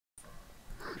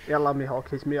يلا ميهوك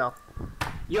hit me up.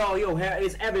 Yo, here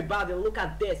is everybody. Look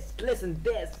at this. Listen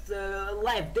this.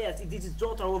 Live this. This is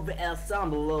daughter of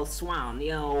ensemble Swan.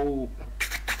 Yo.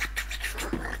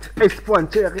 سفوان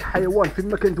انت غير حيوان فين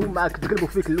ما كندوم معاك تقلبوا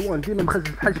فيك اللوان ديما مخزن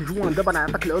بحال شي جوان دابا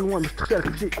نعطيك العنوان باش تختارك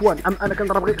بشي كوان انا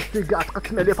كنضرب غير استيكاع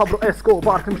تقسم عليه فابلو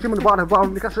اسكوبار كنمشي من بار لبار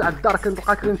ملي كنرجع للدار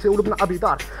كنلقاك انت ولد ابن ابي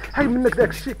دار حي منك داك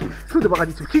الشيك شنو دابا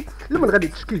غادي تبكي لمن غادي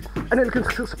تشكي انا اللي كنت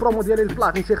خسرت برومو ديالي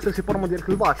البلاك انت خسرتي برومو ديالك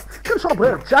الباك كنشرب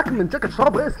غير جاك من انت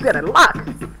كتشرب غير ستير اللاك.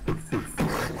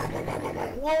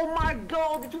 Oh my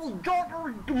god, it was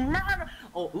daughter man.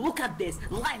 Oh, look at this,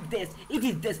 like this, it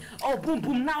is this. Oh, boom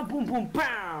boom now, boom boom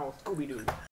pow. Scooby Doo.